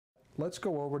let's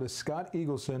go over to Scott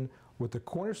Eagleson with the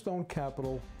Cornerstone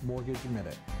Capital Mortgage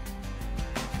Minute.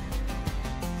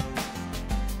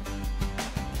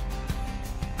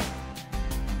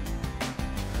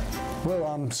 Hello,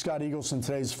 I'm Scott Eagleson.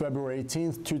 Today's February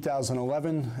 18th,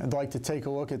 2011. I'd like to take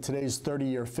a look at today's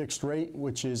 30-year fixed rate,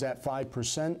 which is at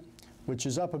 5%, which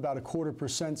is up about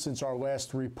 1/4% since our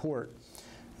last report.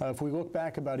 If we look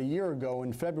back about a year ago,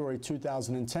 in February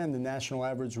 2010, the national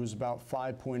average was about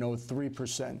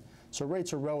 5.03%. So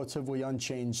rates are relatively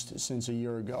unchanged since a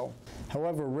year ago.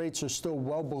 However, rates are still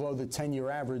well below the 10-year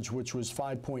average, which was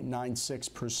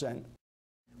 5.96%.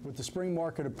 With the spring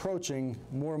market approaching,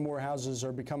 more and more houses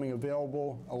are becoming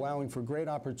available, allowing for great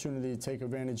opportunity to take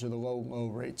advantage of the low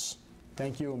rates.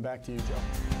 Thank you, and back to you,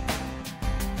 Joe.